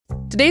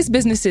Today's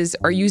businesses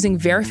are using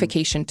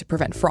verification to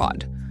prevent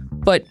fraud.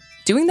 But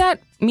doing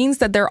that means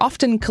that they're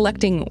often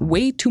collecting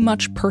way too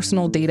much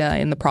personal data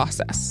in the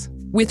process.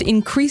 With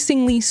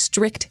increasingly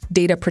strict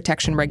data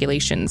protection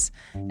regulations,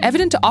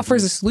 Evident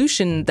offers a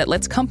solution that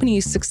lets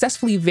companies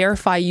successfully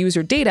verify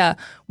user data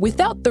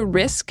without the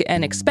risk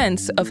and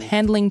expense of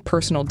handling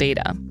personal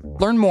data.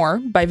 Learn more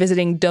by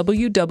visiting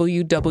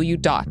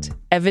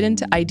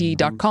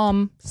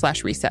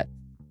www.evidentid.com/reset.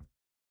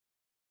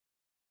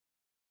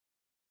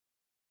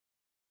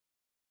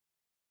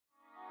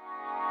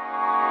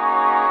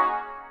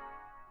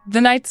 The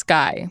night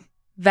sky,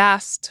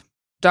 vast,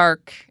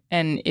 dark,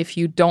 and if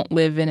you don't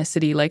live in a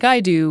city like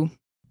I do,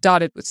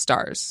 dotted with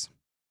stars.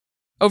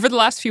 Over the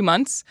last few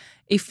months,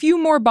 a few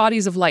more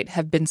bodies of light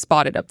have been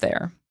spotted up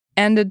there,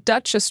 and a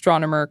Dutch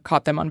astronomer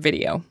caught them on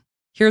video.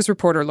 Here's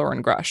reporter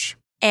Lauren Grush.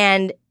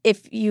 And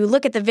if you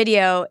look at the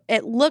video,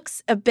 it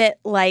looks a bit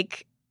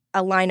like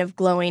a line of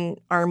glowing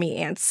army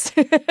ants.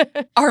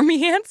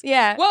 Army ants?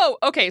 Yeah. Whoa,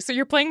 okay, so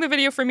you're playing the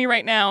video for me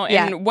right now,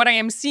 and what I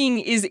am seeing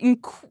is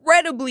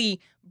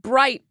incredibly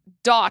bright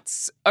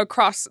dots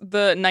across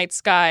the night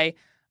sky.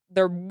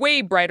 They're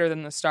way brighter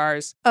than the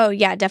stars. Oh,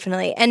 yeah,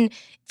 definitely. And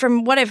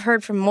from what I've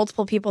heard from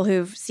multiple people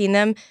who've seen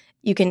them,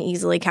 you can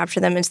easily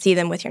capture them and see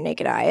them with your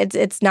naked eye.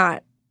 It's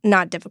not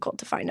difficult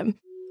to find them.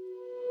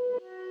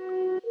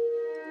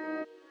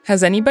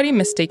 Has anybody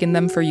mistaken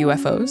them for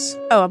UFOs?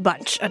 Oh, a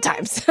bunch of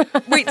times.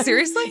 Wait,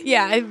 seriously?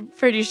 Yeah, I'm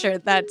pretty sure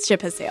that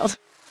ship has sailed.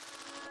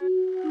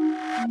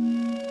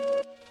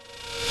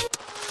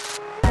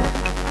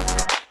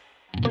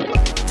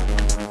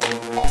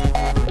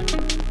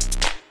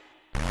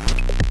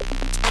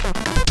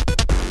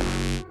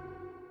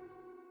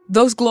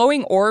 Those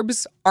glowing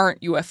orbs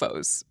aren't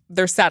UFOs.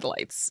 They're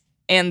satellites.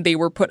 And they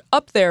were put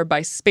up there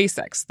by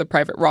SpaceX, the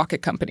private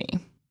rocket company.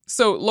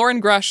 So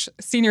Lauren Grush,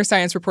 senior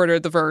science reporter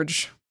at The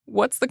Verge,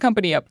 what's the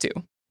company up to?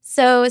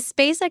 So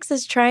SpaceX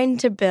is trying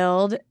to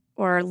build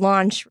or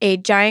launch a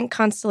giant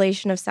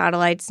constellation of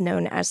satellites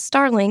known as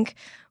Starlink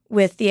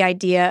with the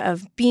idea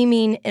of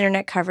beaming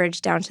internet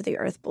coverage down to the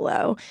Earth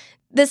below.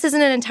 This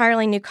isn't an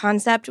entirely new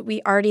concept.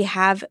 We already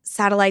have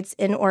satellites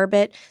in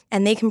orbit,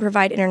 and they can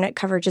provide internet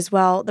coverage as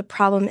well. The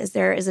problem is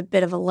there is a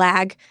bit of a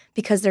lag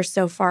because they're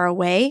so far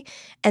away.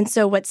 And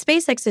so what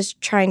SpaceX is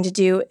trying to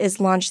do is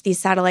launch these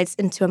satellites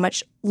into a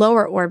much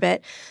lower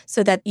orbit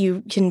so that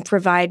you can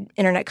provide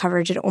internet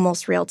coverage in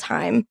almost real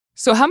time.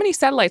 So how many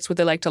satellites would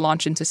they like to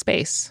launch into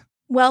space?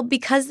 Well,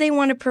 because they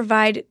want to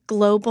provide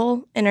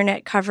global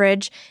internet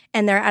coverage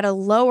and they're at a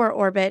lower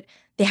orbit,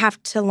 they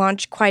have to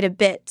launch quite a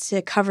bit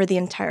to cover the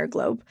entire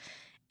globe.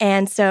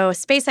 And so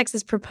SpaceX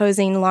is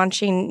proposing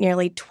launching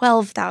nearly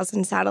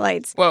 12,000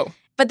 satellites. Whoa.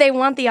 But they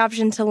want the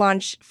option to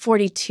launch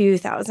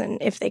 42,000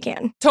 if they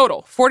can.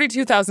 Total,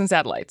 42,000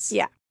 satellites.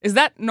 Yeah. Is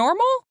that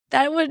normal?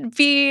 That would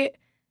be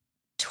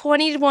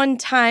 21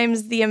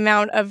 times the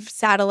amount of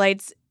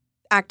satellites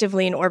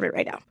actively in orbit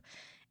right now.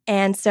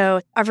 And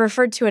so I've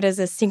referred to it as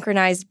a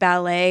synchronized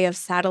ballet of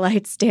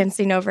satellites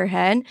dancing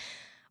overhead.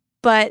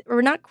 But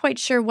we're not quite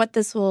sure what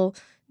this will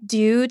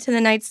do to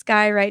the night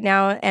sky right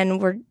now, and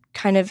we're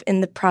kind of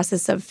in the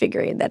process of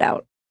figuring that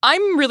out.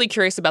 I'm really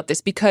curious about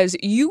this because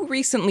you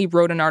recently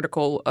wrote an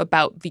article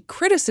about the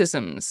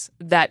criticisms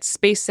that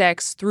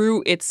SpaceX,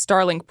 through its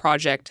Starlink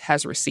project,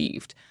 has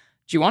received.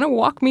 Do you want to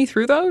walk me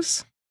through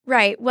those?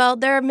 Right. Well,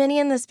 there are many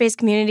in the space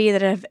community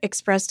that have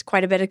expressed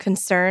quite a bit of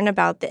concern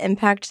about the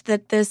impact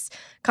that this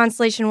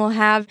constellation will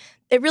have.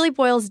 It really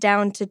boils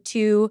down to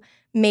two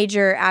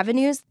major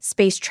avenues: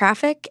 space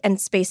traffic and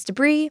space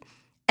debris,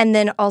 and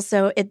then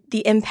also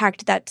the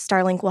impact that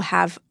Starlink will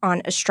have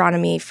on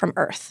astronomy from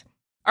Earth.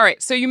 All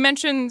right, so you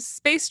mentioned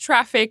space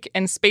traffic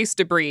and space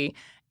debris,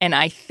 and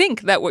I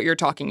think that what you're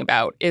talking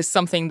about is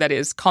something that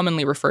is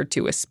commonly referred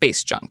to as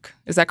space junk.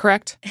 Is that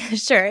correct?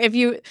 Sure.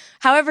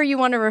 However you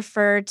want to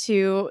refer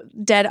to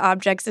dead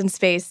objects in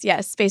space,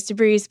 yes, space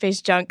debris, space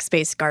junk,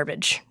 space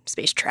garbage,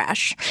 space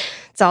trash.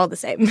 It's all the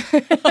same.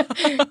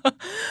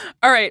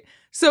 All right,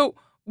 so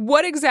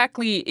what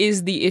exactly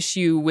is the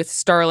issue with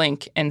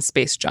Starlink and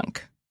space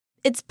junk?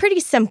 It's pretty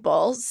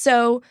simple.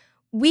 So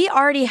we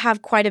already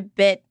have quite a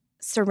bit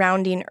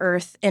surrounding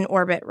Earth in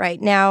orbit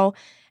right now,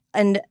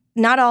 and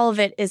not all of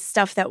it is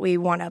stuff that we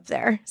want up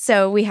there.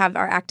 So we have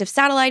our active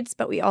satellites,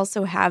 but we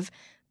also have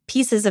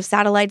pieces of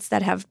satellites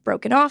that have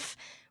broken off.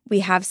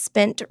 We have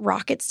spent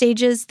rocket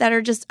stages that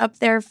are just up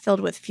there filled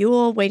with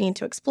fuel waiting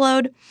to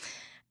explode.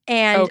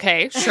 And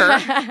okay, sure.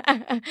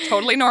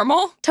 Totally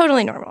normal.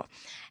 Totally normal.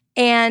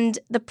 And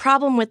the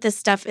problem with this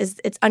stuff is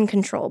it's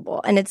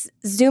uncontrollable, and it's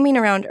zooming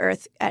around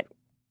Earth at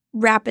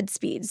rapid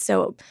speeds,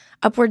 so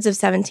upwards of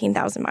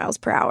 17,000 miles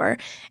per hour.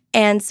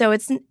 And so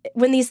it's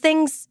when these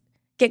things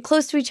get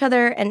close to each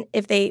other, and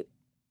if they,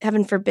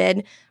 heaven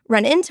forbid,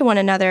 run into one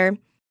another,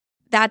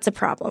 that's a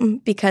problem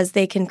because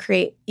they can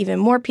create even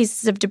more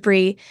pieces of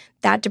debris.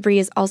 That debris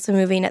is also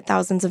moving at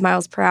thousands of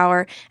miles per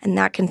hour, and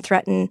that can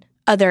threaten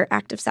other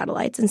active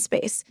satellites in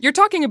space. You're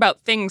talking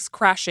about things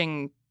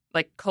crashing,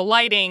 like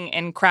colliding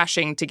and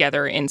crashing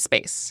together in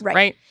space,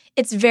 right?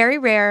 It's very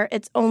rare.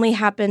 It's only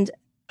happened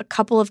a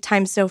couple of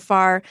times so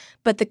far,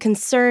 but the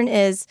concern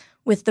is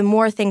with the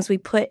more things we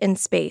put in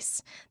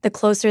space, the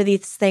closer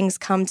these things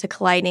come to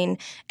colliding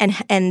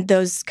and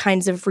those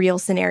kinds of real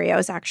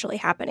scenarios actually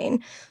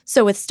happening.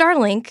 So with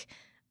Starlink,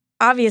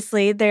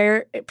 obviously,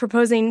 they're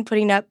proposing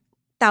putting up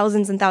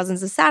thousands and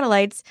thousands of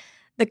satellites.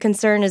 The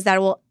concern is that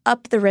it will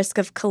up the risk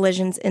of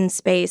collisions in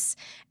space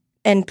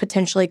and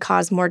potentially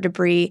cause more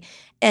debris.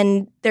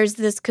 And there's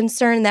this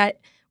concern that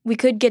we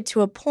could get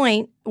to a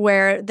point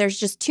where there's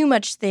just too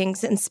much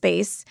things in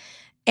space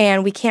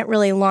and we can't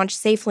really launch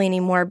safely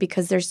anymore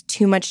because there's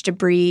too much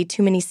debris,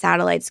 too many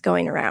satellites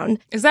going around.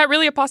 Is that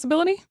really a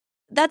possibility?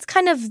 That's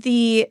kind of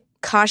the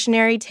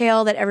cautionary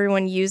tale that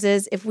everyone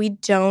uses. If we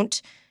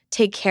don't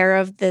take care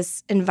of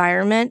this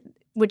environment,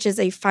 which is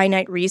a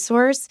finite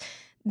resource,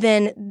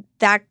 then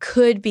that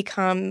could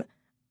become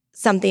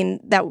something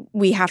that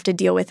we have to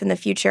deal with in the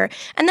future.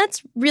 And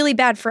that's really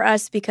bad for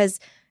us because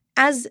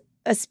as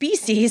a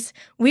species,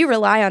 we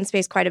rely on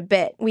space quite a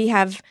bit. We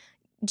have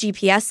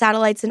GPS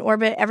satellites in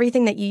orbit.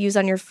 Everything that you use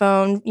on your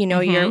phone,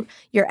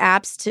 your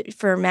apps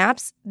for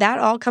maps, that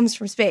all comes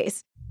from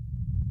space.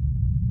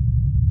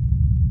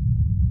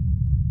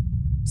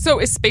 So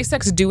is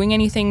SpaceX doing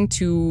anything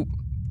to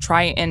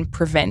try and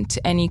prevent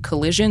any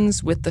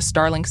collisions with the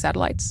Starlink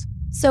satellites?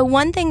 So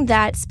one thing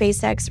that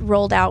SpaceX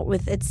rolled out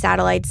with its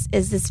satellites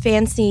is this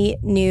fancy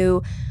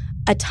new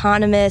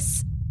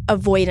autonomous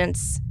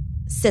avoidance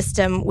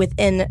system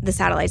within the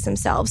satellites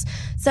themselves.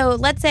 So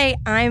let's say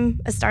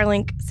I'm a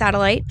Starlink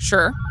satellite.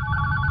 Sure.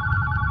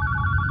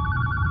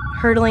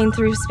 Hurtling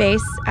through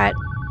space at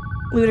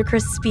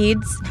ludicrous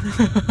speeds.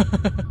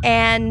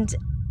 And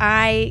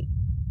I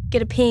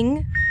get a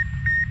ping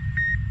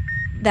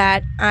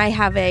that I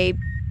have a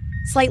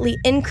slightly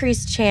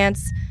increased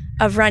chance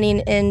of running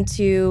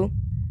into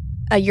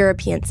a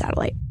European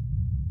satellite.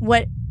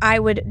 What I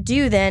would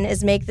do then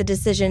is make the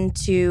decision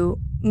to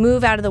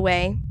move out of the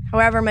way,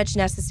 however much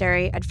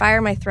necessary. I'd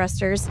fire my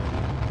thrusters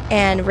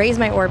and raise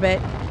my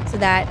orbit so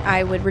that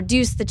I would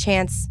reduce the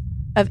chance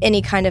of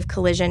any kind of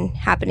collision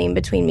happening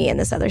between me and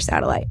this other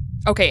satellite.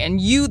 Okay, and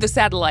you, the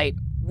satellite,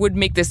 would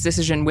make this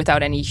decision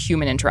without any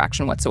human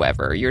interaction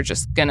whatsoever. You're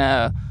just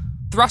gonna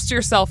thrust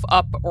yourself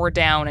up or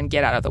down and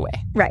get out of the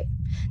way. Right.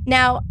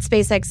 Now,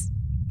 SpaceX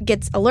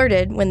gets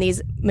alerted when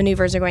these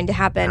maneuvers are going to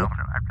happen,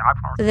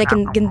 so they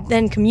can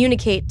then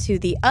communicate to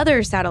the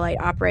other satellite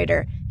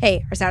operator,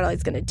 hey, our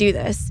satellite's going to do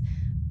this.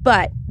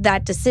 But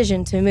that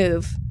decision to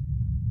move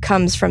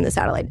comes from the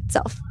satellite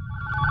itself.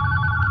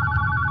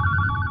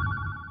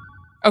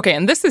 Okay,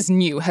 and this is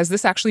new. Has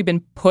this actually been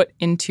put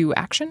into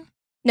action?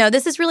 No,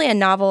 this is really a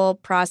novel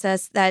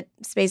process that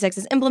SpaceX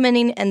is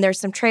implementing, and there's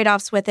some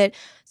trade-offs with it.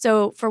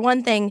 So for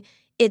one thing,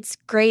 it's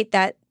great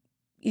that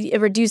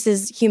it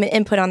reduces human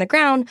input on the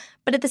ground,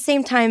 but at the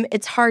same time,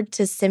 it's hard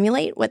to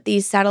simulate what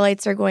these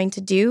satellites are going to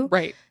do.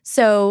 Right.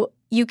 So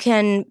you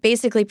can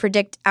basically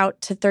predict out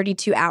to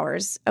 32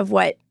 hours of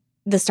what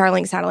the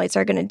Starlink satellites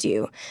are going to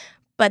do.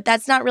 But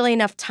that's not really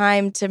enough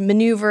time to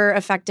maneuver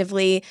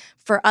effectively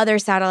for other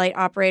satellite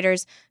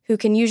operators who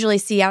can usually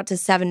see out to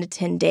 7 to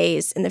 10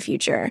 days in the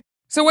future.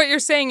 So what you're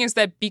saying is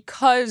that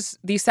because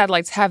these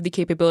satellites have the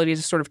capability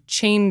to sort of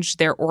change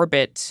their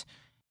orbit,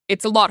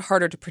 it's a lot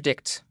harder to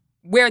predict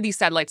where these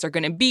satellites are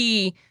going to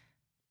be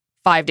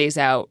 5 days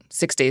out,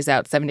 6 days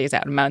out, 7 days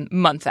out, a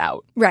month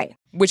out. Right.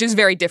 Which is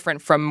very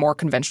different from more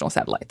conventional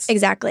satellites.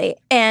 Exactly.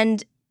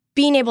 And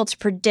being able to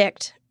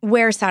predict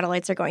where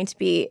satellites are going to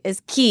be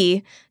is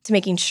key to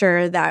making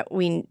sure that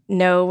we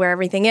know where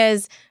everything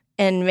is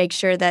and make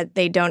sure that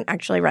they don't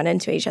actually run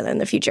into each other in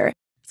the future.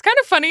 It's kind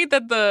of funny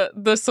that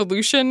the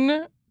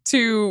solution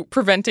to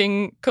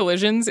preventing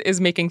collisions is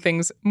making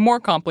things more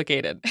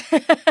complicated.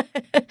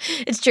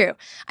 It's true.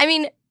 I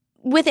mean,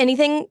 with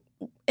anything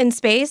in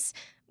space,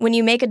 when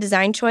you make a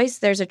design choice,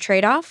 there's a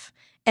trade-off.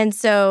 And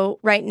so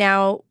right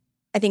now,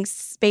 I think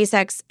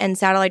SpaceX and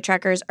satellite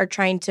trackers are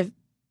trying to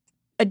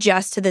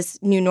adjust to this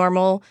new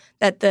normal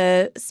that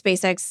the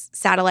SpaceX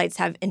satellites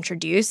have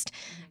introduced.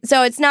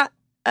 So it's not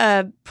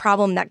a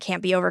problem that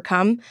can't be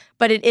overcome,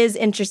 but it is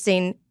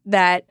interesting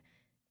that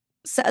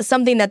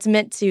something that's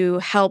meant to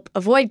help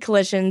avoid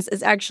collisions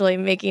is actually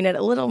making it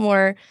a little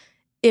more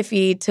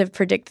iffy to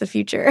predict the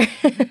future.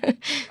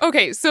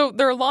 Okay, so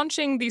they're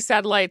launching these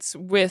satellites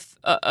with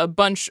a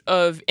bunch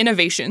of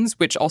innovations,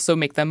 which also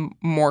make them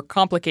more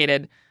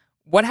complicated.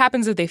 What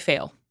happens if they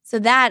fail? So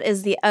that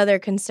is the other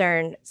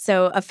concern.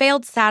 So a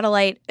failed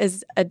satellite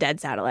is a dead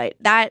satellite.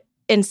 That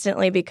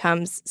instantly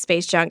becomes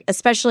space junk,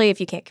 especially if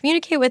you can't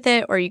communicate with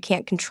it or you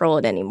can't control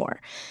it anymore.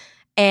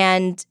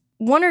 And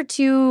 1 or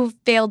 2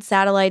 failed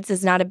satellites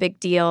is not a big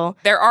deal.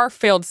 There are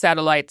failed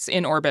satellites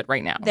in orbit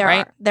right now,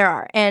 right? There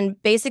are.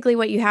 And basically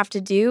what you have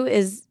to do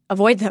is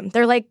avoid them.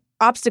 They're like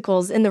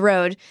obstacles in the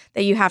road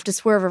that you have to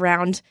swerve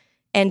around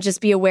and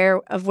just be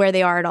aware of where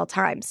they are at all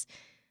times.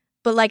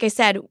 But like I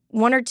said,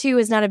 1 or 2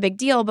 is not a big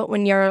deal. But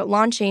when you're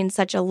launching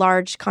such a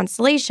large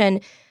constellation,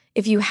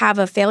 if you have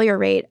a failure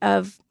rate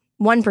of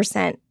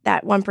 1%,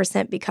 that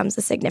 1% becomes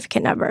a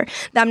significant number.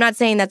 I'm not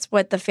saying that's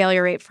what the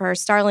failure rate for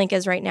Starlink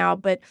is right now,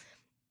 but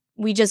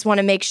We just want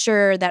to make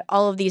sure that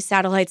all of these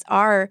satellites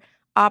are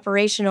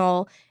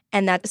operational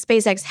and that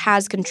SpaceX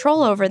has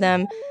control over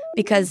them,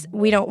 because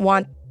we don't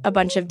want a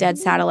bunch of dead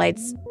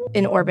satellites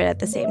in orbit at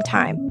the same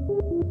time.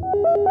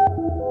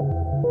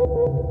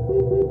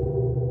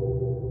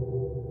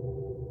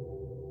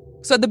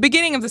 So at the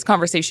beginning of this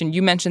conversation,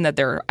 you mentioned that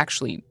there are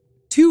actually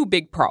two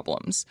big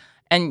problems.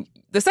 And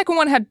the second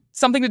one had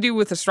something to do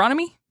with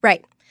astronomy?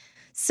 Right.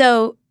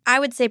 So I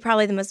would say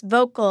probably the most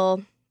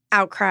vocal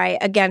outcry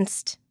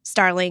against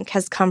Starlink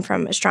has come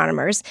from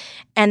astronomers.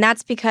 And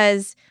that's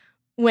because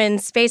when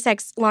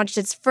SpaceX launched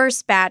its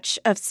first batch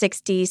of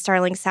 60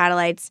 Starlink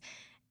satellites,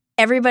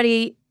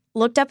 everybody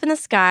looked up in the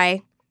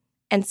sky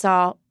and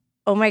saw,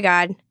 oh my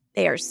God,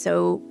 they are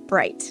so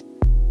bright.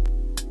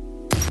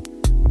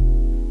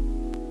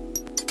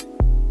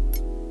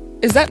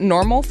 Is that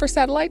normal for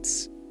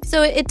satellites?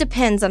 So it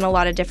depends on a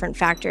lot of different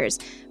factors.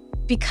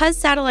 Because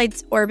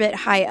satellites orbit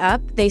high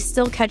up, they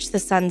still catch the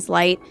sun's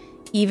light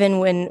even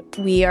when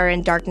we are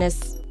in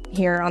darkness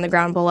here on the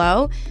ground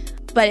below.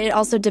 But it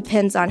also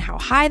depends on how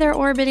high they're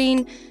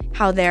orbiting,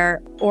 how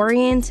they're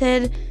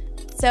oriented.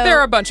 So there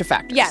are a bunch of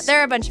factors. Yeah, there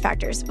are a bunch of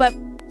factors. But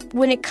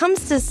when it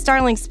comes to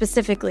Starlink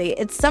specifically,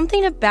 it's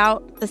something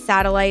about the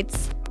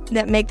satellites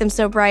that make them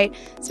so bright.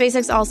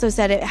 SpaceX also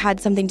said it had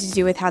something to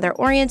do with how they're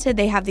oriented.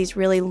 They have these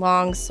really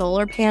long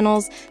solar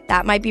panels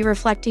that might be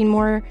reflecting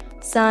more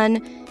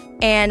sun.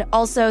 And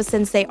also,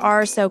 since they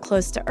are so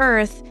close to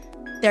Earth,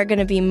 they're going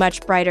to be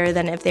much brighter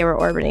than if they were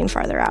orbiting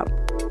farther out.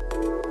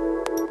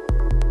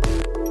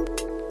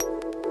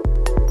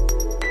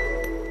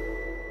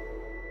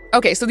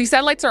 Okay, so these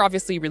satellites are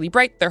obviously really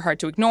bright. They're hard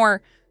to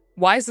ignore.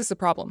 Why is this a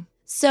problem?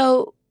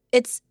 So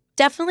it's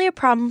definitely a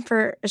problem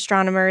for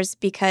astronomers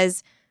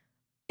because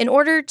in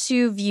order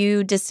to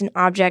view distant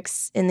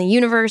objects in the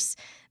universe,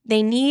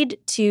 they need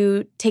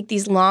to take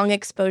these long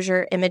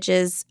exposure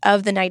images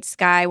of the night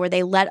sky where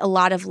they let a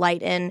lot of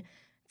light in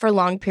for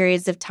long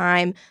periods of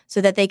time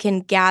so that they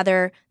can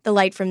gather the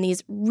light from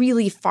these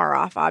really far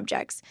off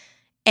objects.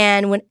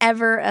 And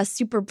whenever a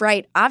super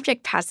bright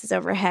object passes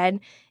overhead,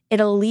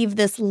 it'll leave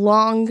this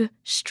long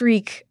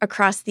streak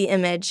across the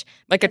image.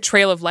 Like a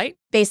trail of light?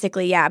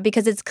 Basically, yeah,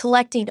 because it's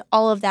collecting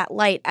all of that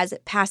light as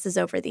it passes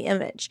over the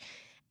image.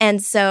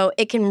 And so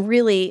it can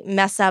really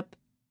mess up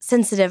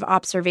sensitive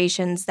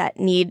observations that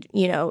need,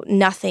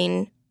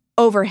 nothing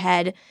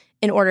overhead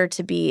in order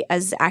to be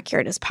as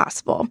accurate as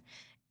possible.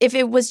 If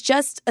it was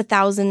just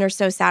 1,000 or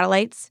so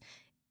satellites,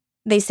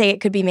 they say it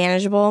could be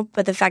manageable.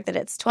 But the fact that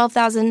it's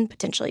 12,000,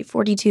 potentially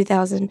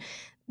 42,000,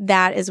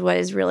 that is what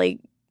is really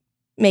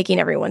making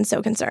everyone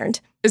so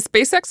concerned. Is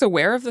SpaceX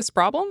aware of this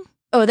problem?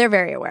 Oh, they're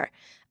very aware.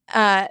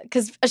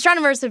 Because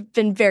astronomers have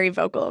been very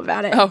vocal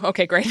about it. Oh,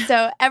 okay, great.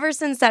 So ever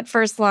since that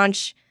first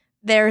launch,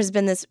 there has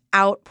been this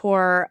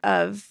outpour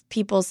of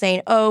people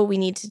saying, oh, we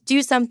need to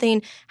do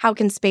something. How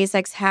can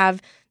SpaceX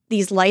have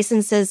these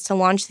licenses to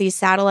launch these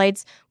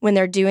satellites when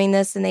they're doing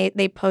this? And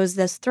they pose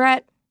this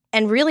threat.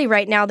 And really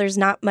right now, there's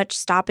not much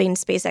stopping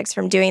SpaceX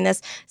from doing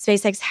this.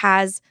 SpaceX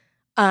has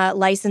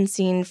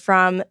licensing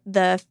from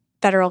the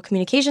Federal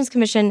Communications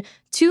Commission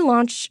to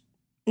launch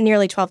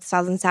nearly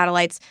 12,000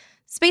 satellites.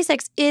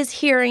 SpaceX is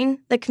hearing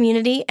the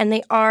community, and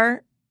they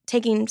are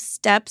taking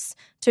steps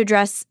to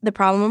address the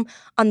problem.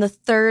 On the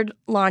third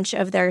launch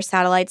of their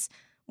satellites,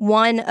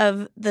 one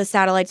of the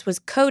satellites was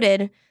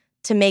coded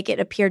to make it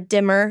appear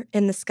dimmer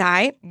in the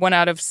sky. 1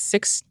 out of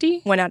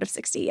 60? 1 out of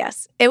 60,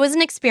 yes. It was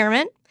an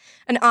experiment,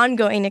 an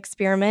ongoing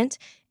experiment,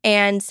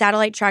 and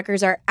satellite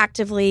trackers are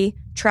actively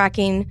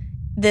tracking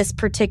this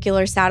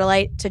particular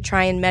satellite to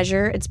try and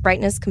measure its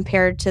brightness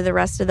compared to the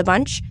rest of the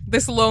bunch.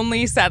 This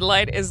lonely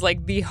satellite is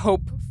like the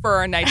hope for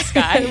our night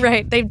sky.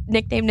 Right. They've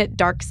nicknamed it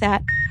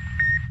DarkSat.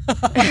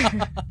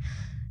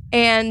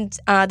 And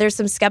there's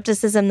some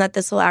skepticism that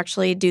this will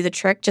actually do the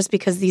trick just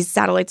because these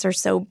satellites are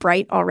so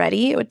bright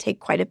already. It would take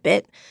quite a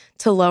bit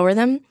to lower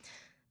them.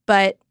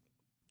 But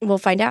we'll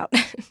find out.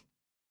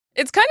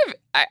 It's kind of,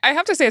 I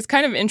have to say, it's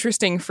kind of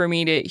interesting for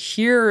me to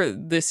hear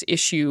this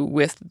issue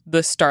with the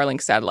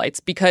Starlink satellites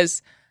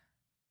because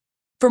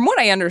from what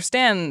I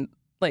understand,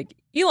 like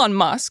Elon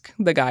Musk,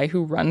 the guy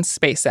who runs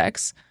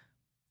SpaceX,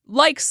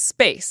 likes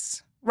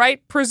space,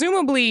 right?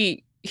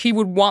 Presumably, he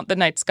would want the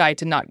night sky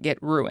to not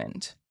get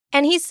ruined.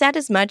 And he said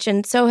as much,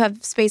 and so have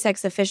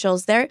SpaceX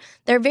officials. They're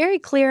very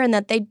clear in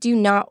that they do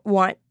not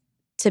want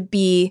to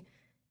be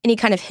any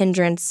kind of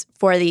hindrance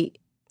for the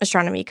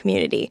astronomy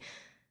community.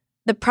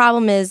 The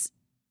problem is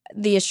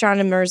the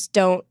astronomers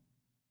don't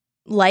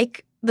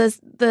like the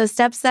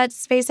steps that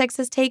SpaceX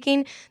is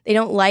taking. They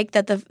don't like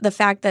that the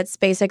fact that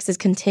SpaceX is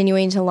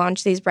continuing to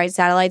launch these bright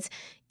satellites,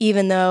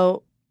 even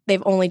though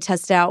they've only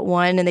tested out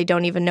one and they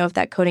don't even know if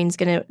that coding is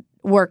going to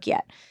work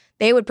yet.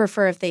 They would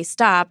prefer if they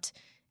stopped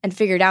and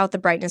figured out the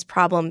brightness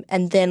problem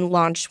and then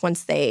launched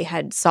once they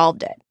had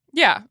solved it.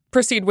 Yeah,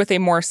 proceed with a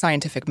more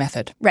scientific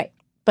method. Right.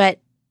 But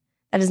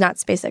that is not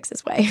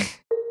SpaceX's way.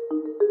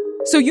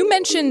 So you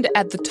mentioned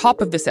at the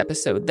top of this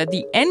episode that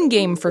the end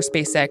game for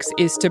SpaceX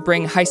is to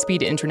bring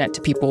high-speed internet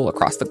to people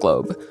across the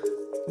globe.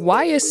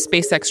 Why is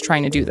SpaceX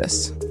trying to do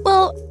this?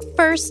 Well,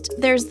 First,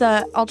 there's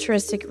the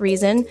altruistic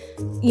reason.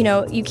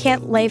 You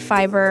can't lay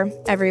fiber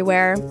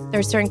everywhere.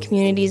 There's certain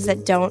communities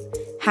that don't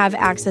have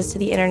access to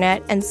the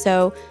internet, and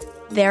so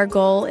their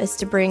goal is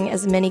to bring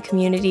as many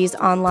communities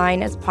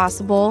online as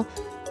possible.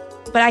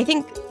 But I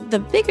think the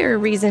bigger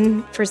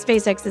reason for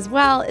SpaceX as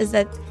well is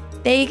that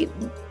they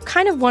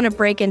kind of want to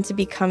break into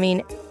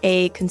becoming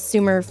a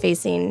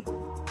consumer-facing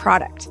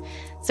product.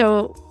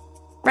 So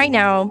right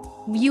now,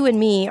 you and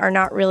me are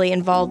not really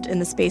involved in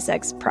the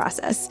SpaceX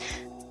process.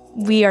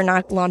 We are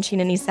not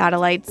launching any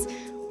satellites.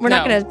 We're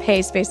not going to pay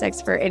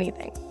SpaceX for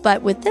anything.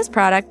 But with this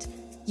product,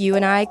 you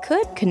and I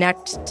could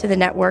connect to the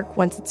network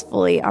once it's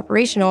fully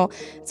operational.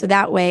 So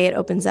that way it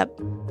opens up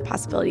the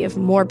possibility of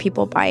more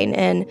people buying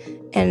in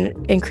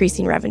and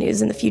increasing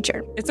revenues in the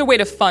future. It's a way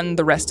to fund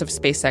the rest of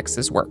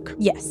SpaceX's work.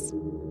 Yes.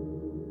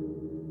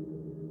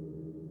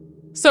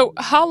 So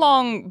how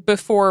long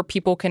before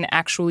people can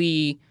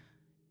actually,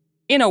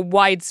 in a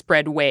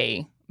widespread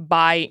way,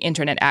 buy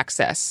internet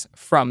access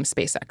from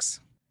SpaceX?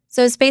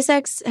 So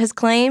SpaceX has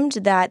claimed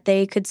that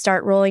they could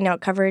start rolling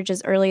out coverage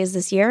as early as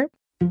this year.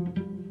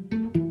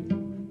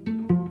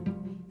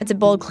 It's a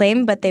bold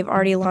claim, but they've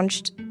already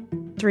launched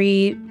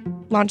 3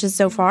 launches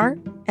so far,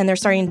 and they're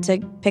starting to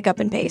pick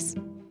up in pace.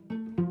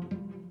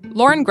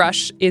 Lauren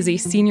Grush is a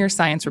senior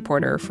science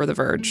reporter for The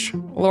Verge.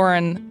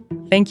 Lauren,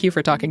 thank you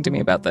for talking to me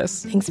about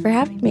this. Thanks for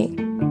having me.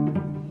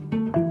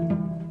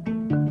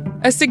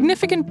 A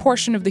significant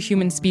portion of the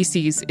human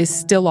species is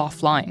still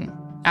offline.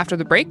 After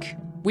the break,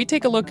 we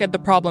take a look at the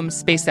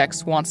problems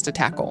SpaceX wants to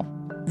tackle.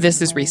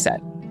 This is Reset.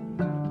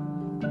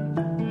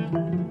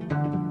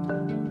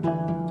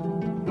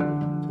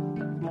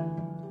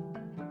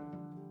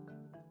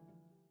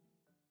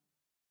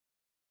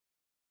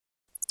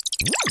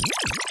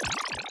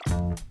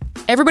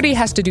 Everybody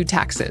has to do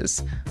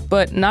taxes,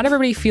 but not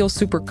everybody feels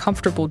super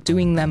comfortable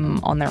doing them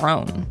on their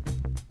own.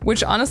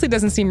 Which honestly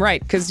doesn't seem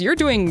right, because you're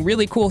doing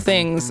really cool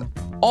things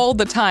all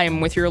the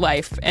time with your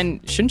life, and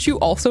shouldn't you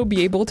also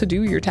be able to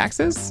do your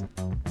taxes?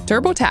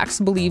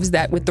 TurboTax believes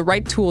that with the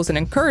right tools and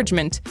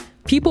encouragement,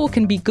 people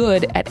can be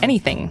good at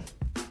anything,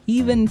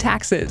 even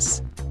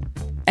taxes.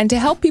 And to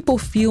help people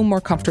feel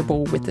more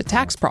comfortable with the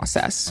tax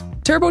process,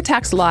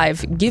 TurboTax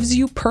Live gives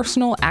you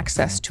personal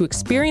access to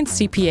experienced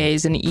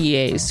CPAs and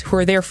EAs who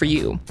are there for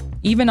you,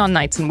 even on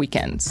nights and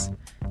weekends.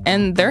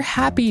 And they're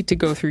happy to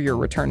go through your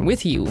return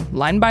with you,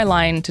 line by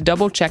line, to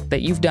double check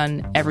that you've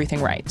done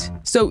everything right.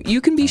 So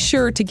you can be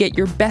sure to get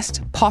your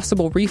best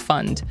possible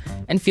refund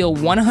and feel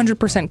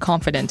 100%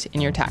 confident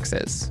in your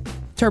taxes.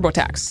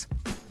 TurboTax.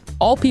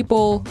 All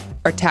people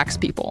are tax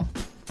people.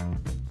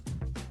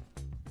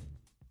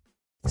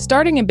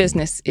 Starting a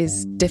business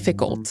is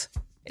difficult.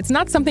 It's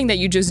not something that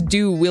you just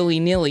do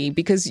willy-nilly,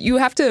 because you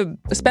have to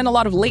spend a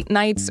lot of late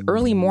nights,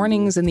 early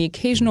mornings, and the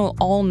occasional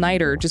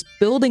all-nighter just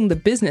building the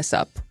business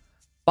up.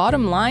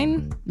 Bottom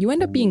line, you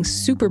end up being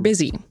super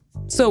busy.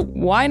 So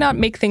why not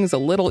make things a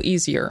little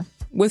easier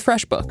with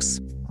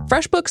FreshBooks?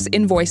 FreshBooks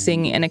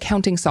invoicing and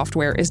accounting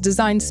software is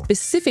designed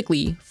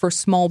specifically for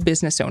small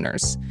business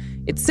owners.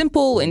 It's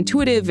simple,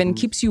 intuitive, and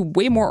keeps you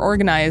way more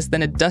organized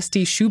than a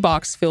dusty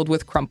shoebox filled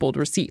with crumpled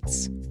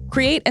receipts.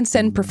 Create and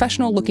send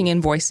professional-looking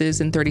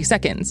invoices in 30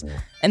 seconds,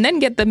 and then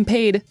get them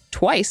paid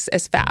twice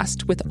as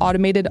fast with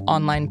automated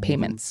online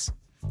payments.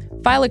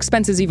 File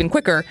expenses even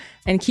quicker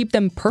and keep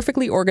them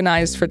perfectly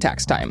organized for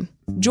tax time.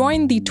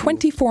 Join the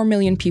 24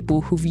 million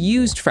people who've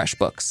used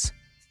FreshBooks.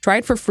 Try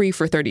it for free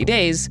for 30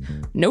 days,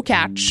 no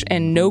catch,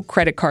 and no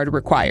credit card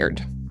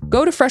required.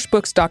 Go to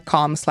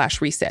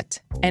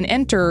freshbooks.com/reset and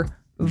enter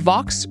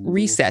Vox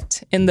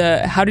Reset in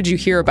the How Did You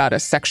Hear About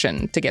Us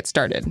section to get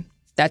started.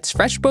 That's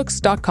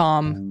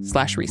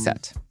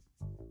freshbooks.com/reset.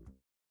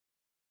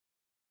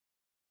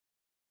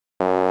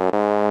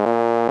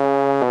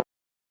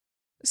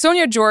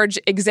 Sonia George,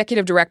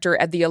 Executive Director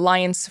at the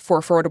Alliance for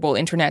Affordable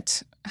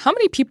Internet. How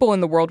many people in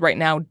the world right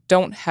now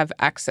don't have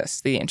access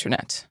to the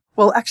internet?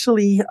 Well,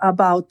 actually,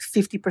 about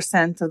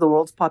 50% of the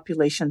world's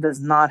population does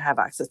not have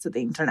access to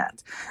the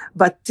internet.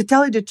 But to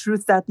tell you the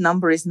truth, that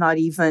number is not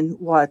even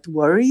what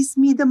worries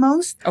me the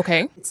most.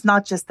 Okay. It's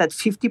not just that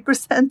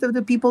 50% of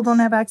the people don't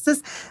have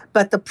access,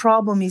 but the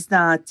problem is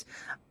that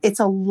it's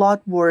a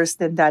lot worse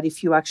than that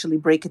if you actually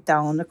break it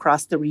down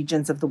across the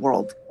regions of the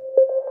world.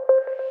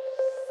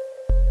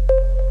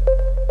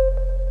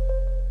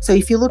 So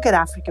if you look at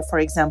Africa, for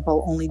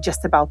example, only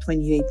just about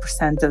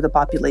 28% of the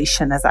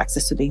population has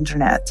access to the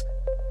internet.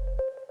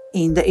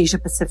 In the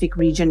Asia-Pacific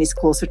region, it's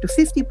closer to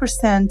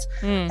 50%.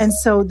 And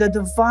so the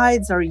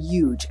divides are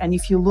huge. And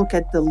if you look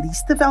at the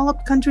least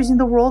developed countries in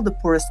the world, the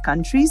poorest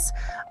countries,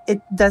 it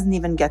doesn't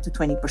even get to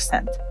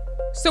 20%.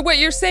 So what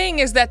you're saying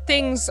is that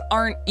things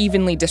aren't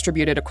evenly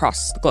distributed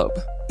across the globe.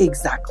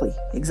 Exactly.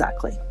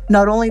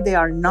 Not only they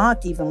are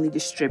not evenly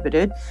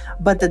distributed,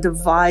 but the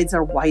divides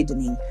are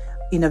widening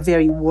in a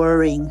very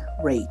worrying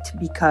rate,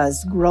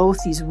 because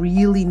growth is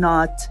really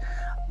not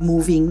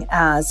moving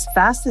as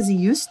fast as it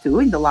used to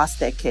in the last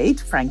decade,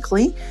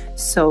 frankly.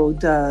 So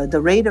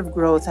the rate of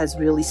growth has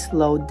really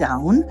slowed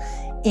down.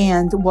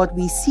 And what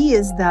we see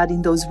is that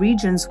in those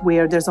regions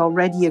where there's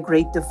already a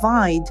great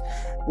divide,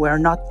 We're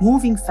not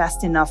moving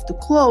fast enough to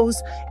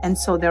close. And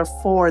so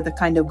therefore, the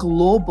kind of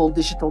global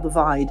digital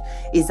divide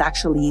is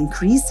actually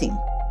increasing.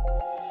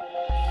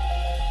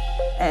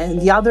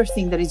 And the other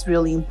thing that is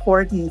really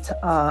important,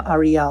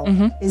 Ariel,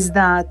 is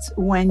that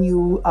when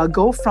you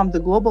go from the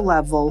global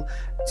level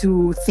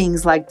to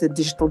things like the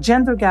digital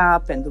gender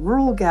gap and the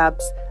rural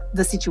gaps,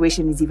 the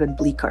situation is even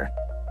bleaker.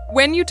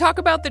 When you talk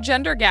about the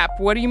gender gap,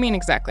 what do you mean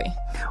exactly?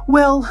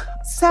 Well,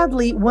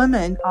 sadly,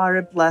 women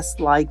are less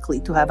likely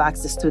to have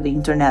access to the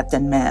internet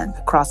than men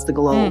across the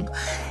globe.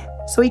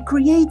 So it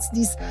creates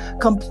these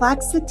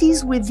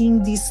complexities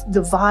within these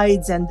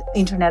divides and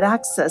internet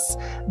access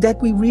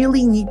that we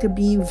really need to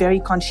be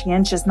very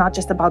conscientious, not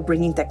just about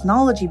bringing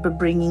technology, but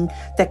bringing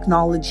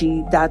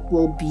technology that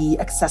will be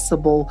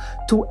accessible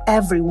to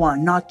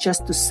everyone, not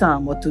just to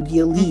some or to the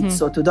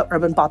elites or to the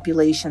urban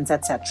populations,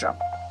 etc.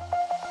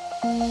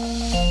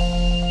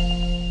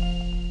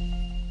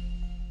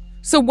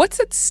 So what's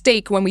at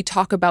stake when we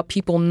talk about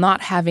people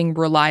not having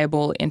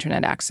reliable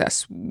internet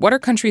access? What are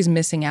countries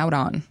missing out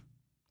on?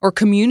 Or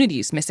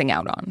communities missing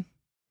out on?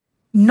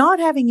 Not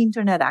having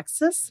internet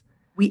access,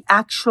 we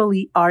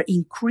actually are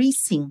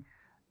increasing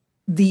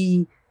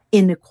the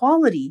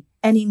inequality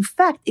and, in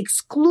fact,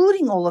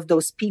 excluding all of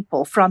those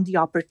people from the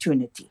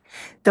opportunity.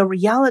 The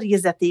reality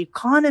is that the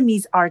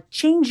economies are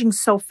changing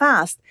so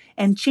fast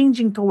and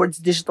changing towards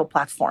digital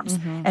platforms.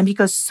 And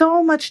because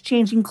so much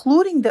change,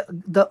 including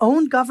the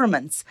own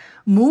governments,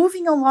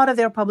 moving a lot of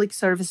their public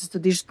services to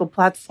digital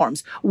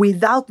platforms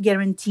without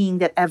guaranteeing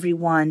that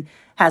everyone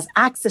has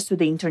access to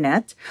the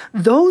internet,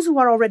 those who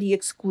are already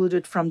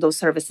excluded from those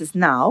services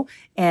now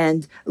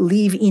and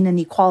live in an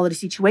equality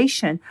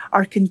situation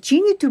are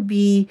continue to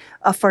be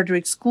further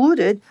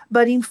excluded,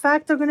 but in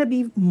fact are going to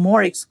be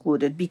more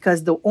excluded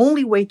because the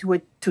only way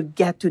to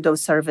get to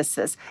those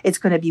services, it's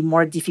going to be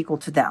more difficult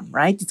to them,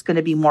 right? It's going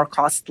to be more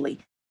costly.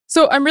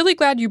 So I'm really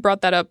glad you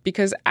brought that up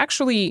because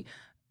actually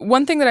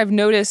one thing that I've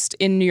noticed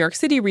in New York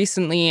City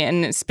recently,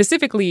 and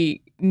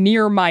specifically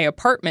near my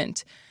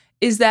apartment,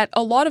 is that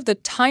a lot of the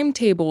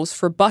timetables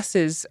for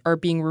buses are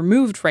being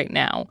removed right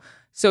now.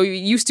 So it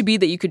used to be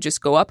that you could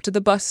just go up to the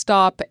bus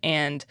stop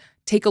and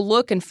take a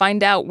look and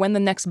find out when the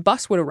next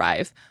bus would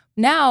arrive.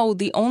 Now,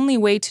 the only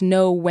way to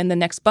know when the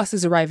next bus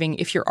is arriving,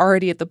 if you're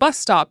already at the bus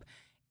stop,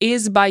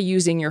 is by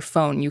using your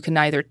phone. You can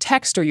either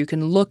text or you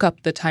can look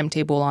up the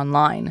timetable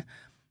online.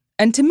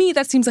 And to me,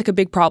 that seems like a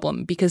big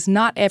problem because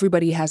not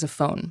everybody has a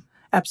phone.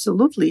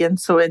 Absolutely. And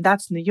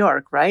that's New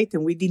York, right?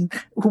 And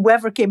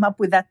whoever came up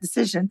with that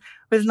decision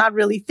was not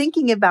really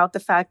thinking about the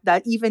fact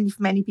that even if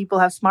many people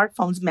have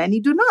smartphones, many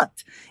do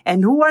not.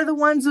 And who are the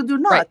ones who do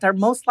not? Right. Are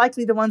most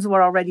likely the ones who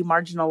are already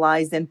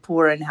marginalized and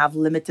poor and have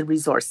limited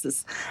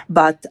resources.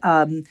 But,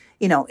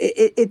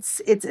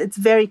 it's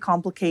very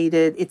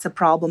complicated. It's a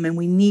problem. And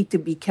we need to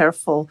be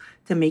careful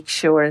to make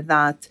sure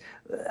that,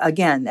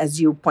 again,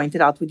 as you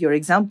pointed out with your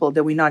example,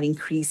 that we're not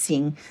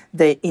increasing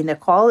the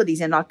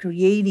inequalities and not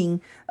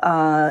creating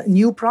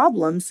new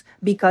problems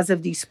because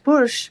of this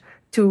push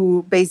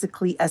to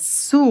basically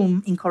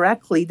assume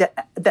incorrectly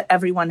that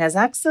everyone has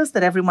access,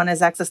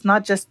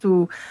 not just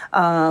to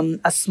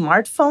a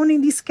smartphone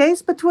in this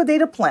case, but to a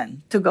data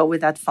plan to go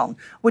with that phone,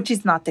 which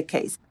is not the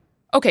case.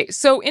 Okay,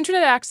 so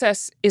internet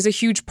access is a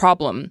huge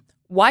problem.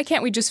 Why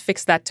can't we just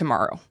fix that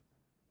tomorrow?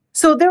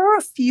 So there are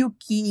a few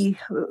key,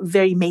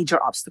 very major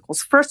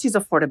obstacles. First is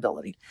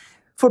affordability.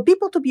 For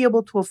people to be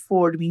able to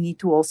afford, we need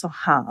to also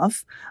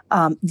have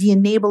the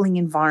enabling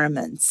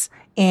environments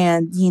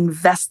and the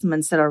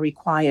investments that are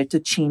required to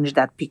change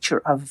that picture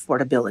of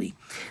affordability.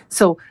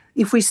 So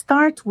if we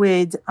start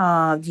with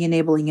the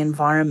enabling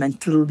environment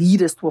to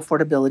lead us to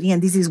affordability,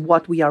 and this is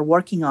what we are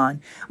working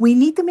on, we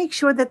need to make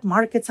sure that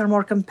markets are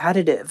more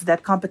competitive,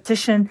 that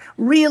competition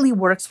really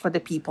works for the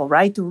people,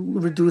 right, to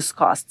reduce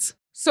costs.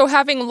 So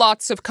having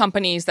lots of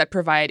companies that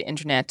provide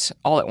internet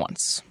all at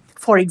once.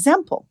 For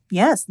example,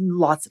 yes,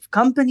 lots of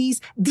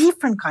companies,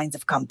 different kinds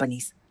of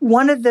companies.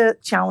 One of the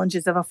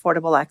challenges of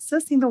affordable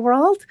access in the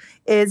world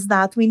is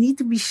that we need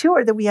to be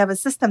sure that we have a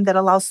system that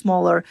allows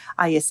smaller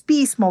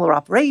ISPs, smaller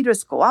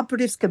operators,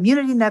 cooperatives,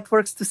 community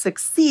networks to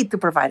succeed to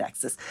provide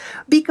access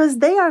because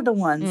they are the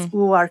ones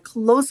who are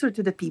closer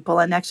to the people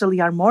and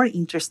actually are more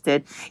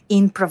interested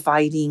in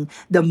providing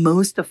the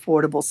most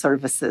affordable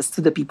services to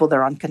the people that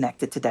are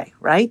unconnected today,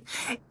 right?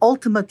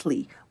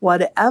 Ultimately,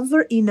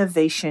 whatever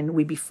innovation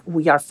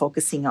we are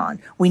focusing on,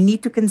 we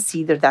need to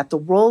consider that the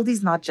world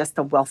is not just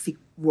a wealthy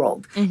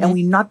world. And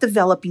we're not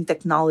developing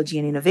technology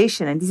and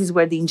innovation. And this is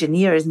where the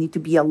engineers need to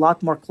be a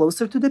lot more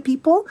closer to the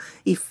people.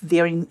 If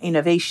their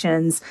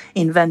innovations,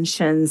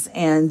 inventions,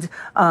 and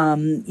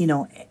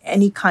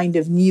any kind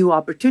of new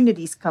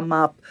opportunities come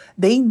up,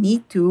 they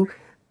need to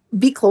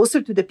be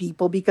closer to the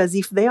people, because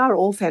if they are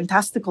all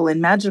fantastical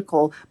and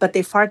magical, but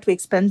they're far too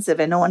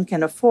expensive and no one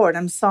can afford,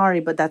 I'm sorry,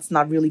 but that's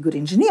not really good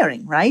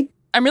engineering, right?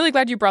 I'm really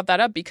glad you brought that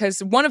up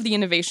because one of the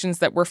innovations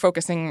that we're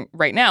focusing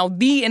right now,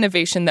 the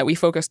innovation that we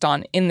focused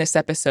on in this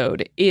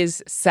episode,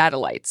 is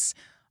satellites.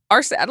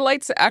 Are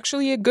satellites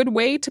actually a good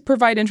way to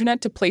provide internet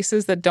to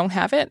places that don't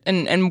have it?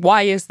 And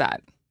why is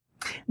that?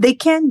 They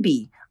can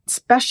be.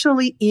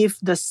 especially if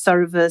the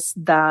service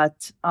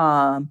that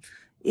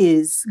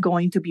is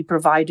going to be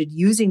provided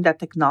using that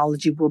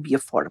technology will be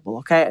affordable.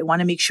 Okay. I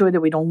want to make sure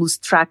that we don't lose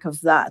track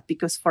of that,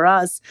 because for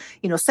us,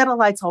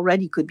 satellites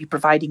already could be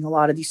providing a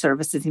lot of these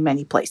services in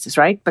many places,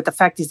 right? But the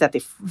fact is that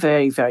they're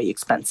very, very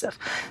expensive.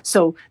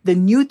 So the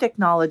new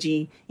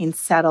technology in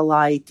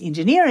satellite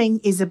engineering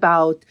is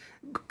about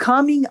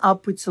coming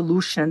up with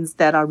solutions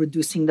that are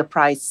reducing the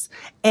price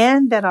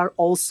and that are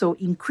also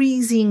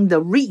increasing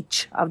the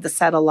reach of the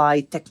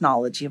satellite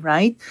technology,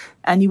 right?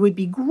 And it would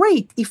be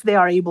great if they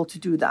are able to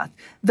do that.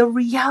 The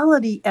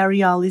reality,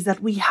 Ariel, is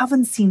that we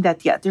haven't seen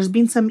that yet. There's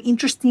been some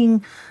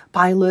interesting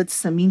pilots,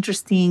 some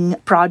interesting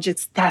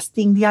projects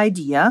testing the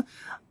idea,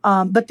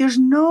 but there's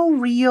no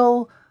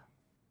real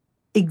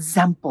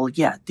example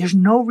yet. There's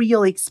no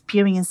real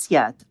experience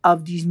yet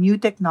of these new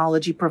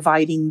technology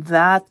providing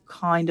that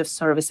kind of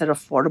service at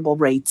affordable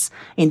rates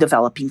in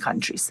developing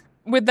countries.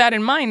 With that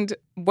in mind,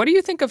 what do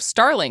you think of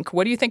Starlink?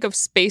 What do you think of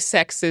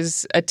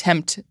SpaceX's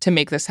attempt to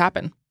make this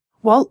happen?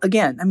 Well,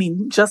 again,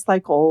 just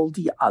like all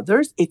the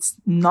others, it's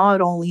not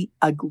only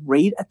a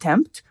great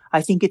attempt,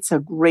 I think it's a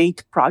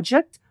great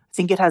project. I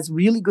think it has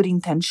really good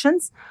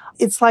intentions.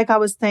 It's like I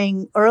was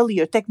saying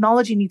earlier,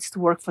 technology needs to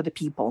work for the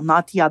people,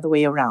 not the other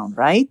way around,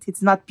 right?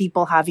 It's not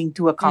people having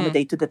to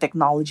accommodate to the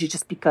technology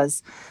just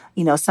because,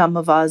 some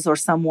of us or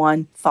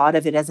someone thought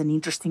of it as an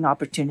interesting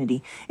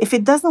opportunity. If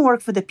it doesn't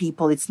work for the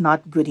people, it's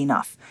not good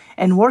enough.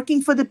 And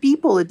working for the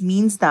people, it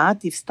means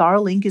that if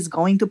Starlink is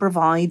going to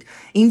provide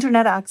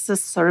internet access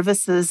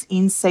services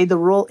in, say, the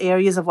rural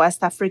areas of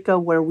West Africa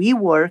where we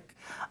work,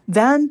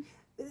 then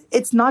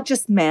it's not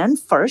just men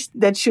first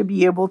that should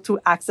be able to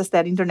access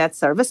that internet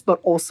service,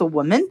 but also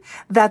women,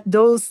 that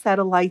those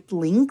satellite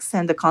links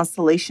and the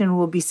constellation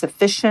will be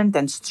sufficient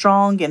and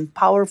strong and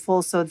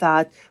powerful so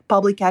that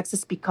public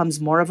access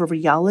becomes more of a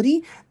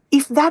reality.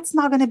 If that's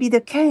not going to be the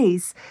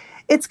case,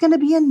 it's going to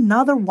be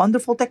another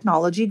wonderful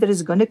technology that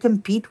is going to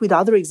compete with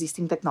other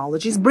existing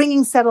technologies,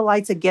 bringing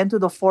satellites again to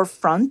the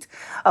forefront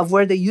of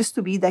where they used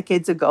to be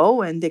decades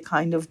ago, and they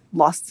kind of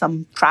lost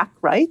some track,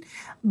 right?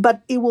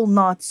 But it will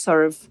not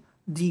serve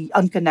the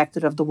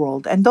unconnected of the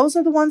world. And those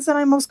are the ones that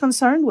I'm most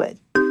concerned with.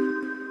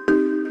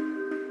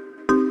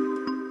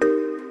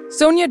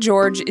 Sonia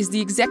George is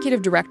the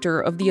executive director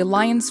of the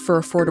Alliance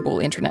for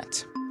Affordable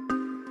Internet.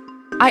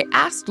 I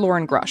asked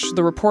Lauren Grush,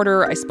 the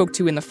reporter I spoke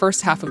to in the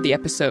first half of the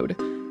episode,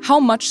 how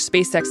much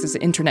SpaceX's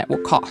internet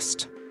will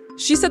cost.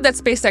 She said that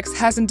SpaceX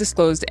hasn't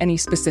disclosed any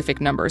specific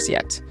numbers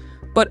yet.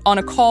 But on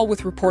a call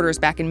with reporters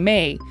back in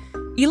May,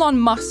 Elon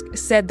Musk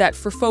said that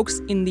for folks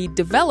in the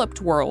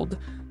developed world,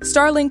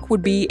 Starlink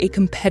would be a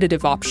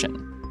competitive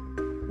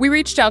option. We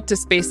reached out to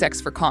SpaceX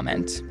for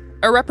comment.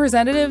 A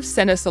representative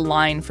sent us a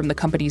line from the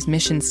company's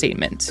mission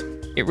statement.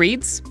 It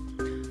reads,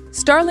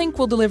 Starlink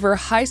will deliver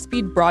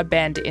high-speed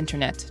broadband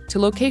internet to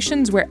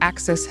locations where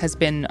access has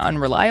been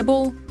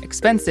unreliable,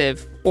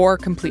 expensive, or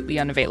completely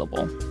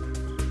unavailable.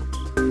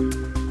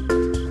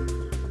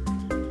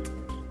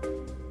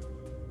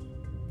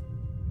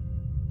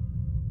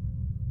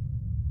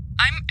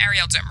 I'm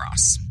Ariel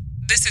Demross.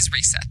 This is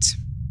Reset.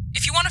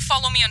 If you want to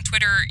follow me on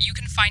Twitter, you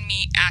can find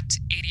me at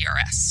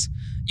ADRS.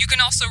 You can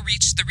also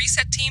reach the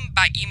Reset team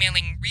by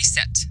emailing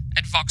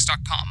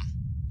reset@vox.com.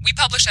 We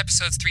publish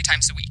episodes 3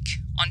 times a week,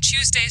 on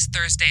Tuesdays,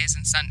 Thursdays,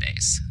 and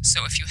Sundays.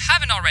 So if you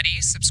haven't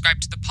already, subscribe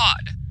to the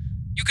pod.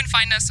 You can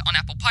find us on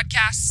Apple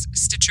Podcasts,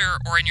 Stitcher,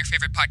 or in your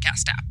favorite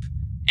podcast app.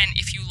 And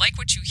if you like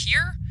what you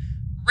hear,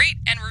 rate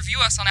and review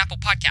us on Apple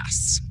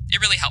Podcasts.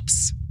 It really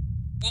helps.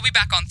 We'll be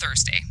back on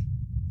Thursday.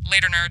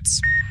 Later,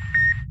 nerds.